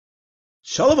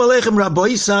Shalom Aleichem Rabbi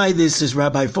Isai, this is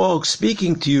Rabbi Falk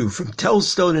speaking to you from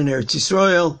Telstone in Eretz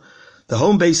Yisrael, the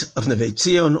home base of Nevei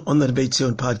Tzion on the Nevei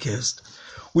Tzion podcast.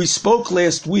 We spoke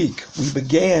last week, we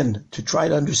began to try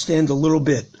to understand a little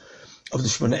bit of the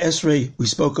Shemona Esrei. We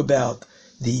spoke about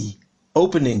the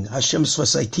opening, Hashem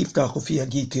Svasai Tiftach Ufi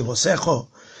Hagiti Losecho,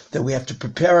 that we have to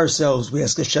prepare ourselves, we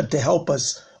ask Hashem to help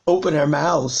us open our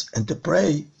mouths and to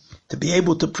pray, to be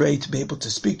able to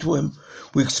speak to Him.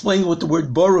 We explained what the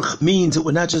word Baruch means, that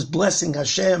we're not just blessing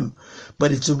Hashem,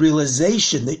 but it's a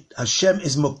realization that Hashem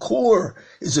is Makor,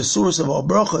 is the source of all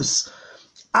brachas.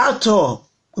 Ato,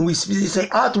 when we say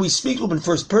Ato, we speak to Him in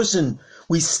first person.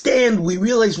 We stand, we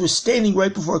realize we're standing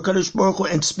right before Kadosh Baruch Hu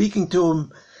and speaking to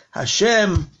Him.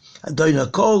 Hashem, Adon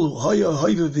HaKol, Hoya,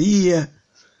 Hoya V'yeh.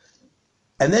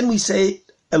 And then we say,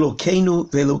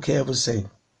 Elokeinu ve'Elokei Avoseinu.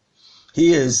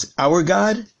 He is our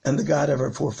God and the God of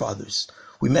our forefathers.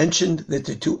 We mentioned that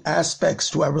the two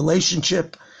aspects to our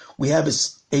relationship, we have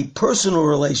a personal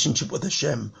relationship with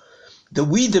Hashem that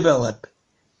we develop,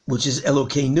 which is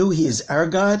Elokeinu, He is our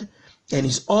God, and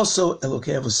He's also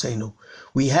Elokei Avoseinu.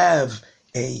 We have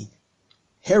a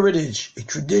heritage, a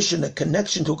tradition, a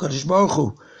connection to HaKadosh Baruch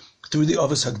Hu through the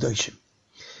Avos HaKadoshim.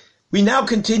 We now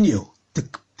continue. The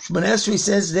Shemona Esrei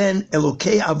says then,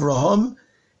 Elokei Avraham,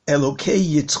 Elokei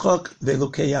Yitzchak,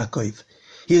 ve'Elokei Yaakov.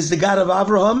 He is the God of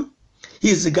Avraham, He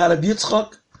is the God of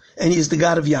Yitzchak, and He is the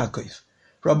God of Yaakov.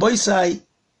 Rabbi Isai,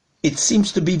 it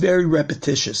seems to be very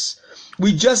repetitious.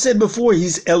 We just said before,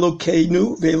 He's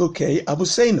Elokeinu ve'Elokei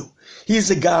Avoseinu. He is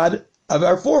the God of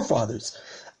our forefathers.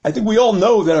 I think we all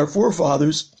know that our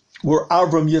forefathers were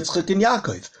Avram, Yitzchak, and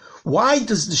Yaakov. Why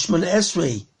does the Shemona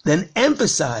Esrei then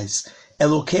emphasize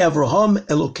Elokei Avraham,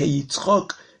 Elokei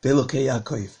Yitzchak, ve'Elokei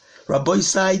Yaakov? Rabbi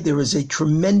Isai, there is a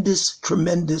tremendous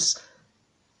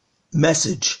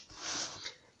message.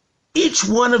 Each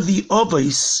one of the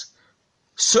Avos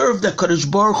served HaKadosh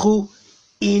Baruch Hu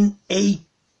in a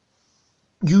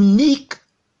unique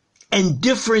and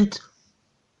different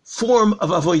form of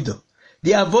avodah.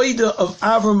 The avodah of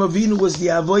Avram Avinu was the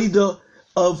avodah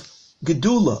of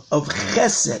Gedula, of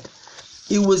Chesed.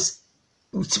 It was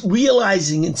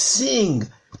realizing and seeing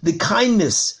the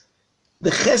kindness, the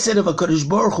Chesed of HaKadosh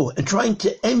Baruch Hu, and trying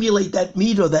to emulate that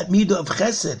midah of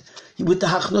Chesed, with the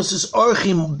Hachnosis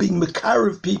Orchim, being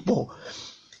Mekarev people,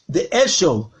 the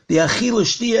Eshel, the Achila,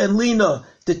 Shtia, and Lina,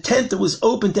 the tent that was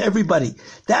open to everybody.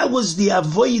 That was the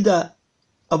avodah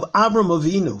of Avram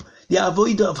Avinu, the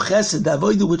avodah of Chesed, the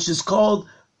avodah which is called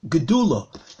Gedula.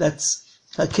 That's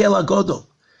Hakel HaGodol.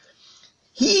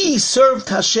 He served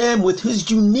Hashem with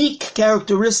his unique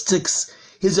characteristics,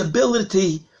 his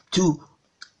ability to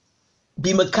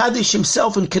be Mekadesh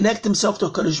himself and connect himself to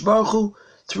HaKadosh Baruch Hu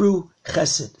through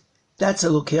Chesed. That's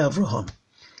Elokei Avraham.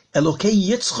 Elokei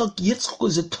Yitzchak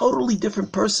was a totally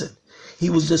different person. He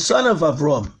was the son of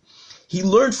Avram. He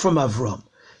learned from Avram.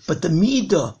 But the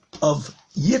midah of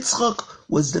Yitzchak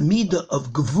was the midah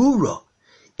of Gevura.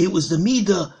 It was the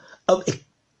midah of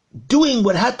doing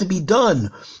what had to be done,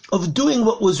 of doing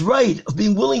what was right, of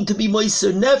being willing to be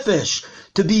Moiser Nefesh,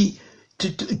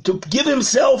 to give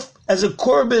himself as a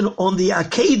korban on the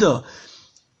Akedah,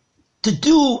 to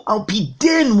do al pi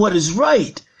din what is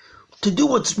right, to do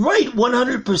what's right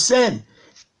 100%.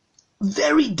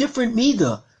 Very different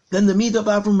midah than the midah of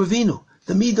Avram Avinu,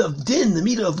 the midah of din, the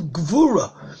midah of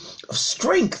gvura, of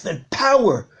strength and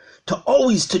power,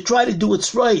 to try to do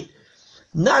what's right,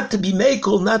 not to be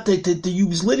mekel, not to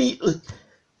use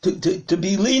to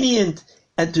be lenient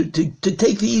and to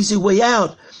take the easy way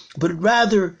out, but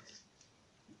rather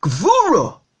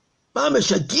gvura,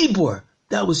 mamash gibor.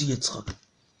 That was Yitzchak.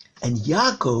 And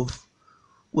Yaakov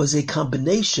was a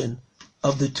combination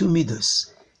of the two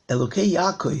midas. Elokei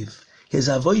Yaakov, his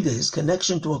avodah, his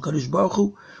connection to HaKadosh Baruch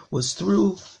Hu was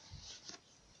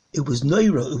it was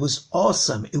noira, it was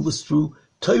awesome. It was through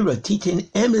Torah, Titin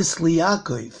Emes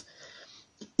Yaakov.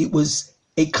 It was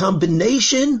a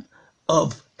combination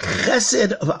of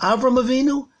Chesed of Avram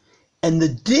Avinu and the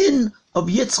Din of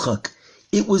Yitzchak.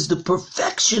 It was the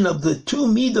perfection of the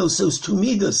those two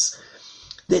midas,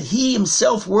 that he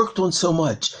himself worked on so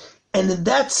much. And in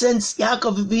that sense,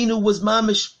 Yaakov Avinu was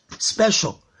mamish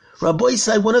special. Rabbi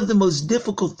Isai, one of the most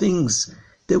difficult things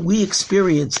that we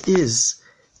experience is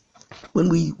when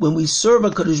we serve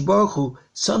HaKadosh Baruch Hu,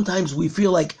 sometimes we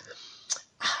feel like,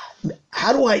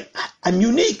 I'm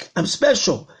unique, I'm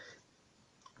special.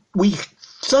 We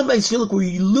sometimes feel like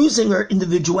we're losing our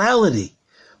individuality.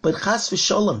 But Chas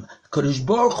v'Shalom, HaKadosh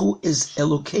Baruch Hu is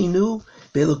Elokeinu,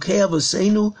 ve'Elokei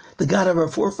Avoseinu, the God of our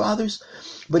forefathers.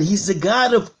 But He's the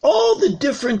God of all the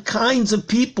different kinds of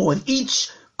people, and each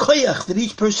koyach that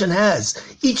each person has,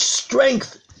 each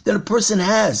strength that a person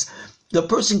has, the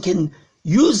person can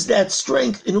use that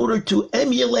strength in order to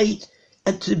emulate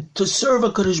and to serve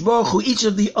a Kadosh Baruch Hu. Each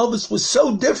of the others was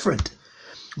so different,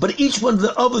 but each one of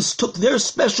the others took their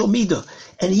special midah,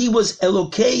 and he was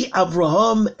Elokei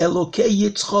Avraham, Elokei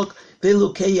Yitzchak,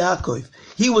 Elokei Yaakov.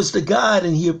 He was the God,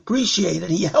 and he appreciated,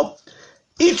 and he helped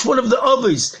each one of the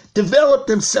others develop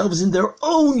themselves in their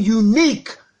own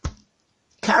unique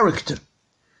character.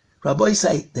 Rabbi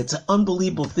say that's an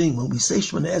unbelievable thing when we say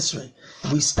Shemona Esrei,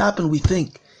 and we stop and we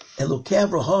think Elokei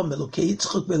Avraham, Elokei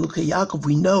Yitzchak, Elokei Yaakov.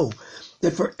 We know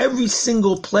that for every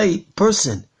single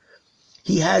person,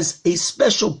 he has a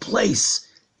special place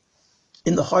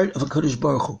in the heart of a Kadosh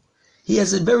Baruch Hu. He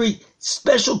has a very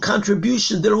special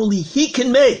contribution that only he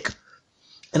can make.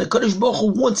 And a Kadosh Baruch Hu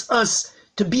wants us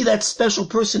to be that special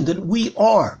person that we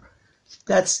are.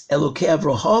 That's Elokei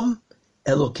Avraham,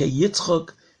 Elokei Yitzchak,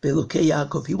 Elokei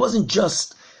Yaakov. He wasn't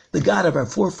just the God of our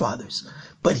forefathers,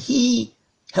 but he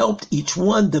helped each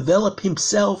one develop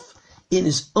himself in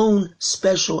his own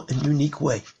special and unique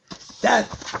way. That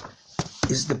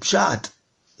is the pshat,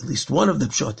 at least one of the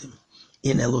pshatim,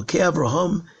 in Elokei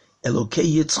Avraham, Elokei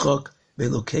Yitzchak,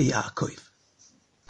 Elokei Yaakov.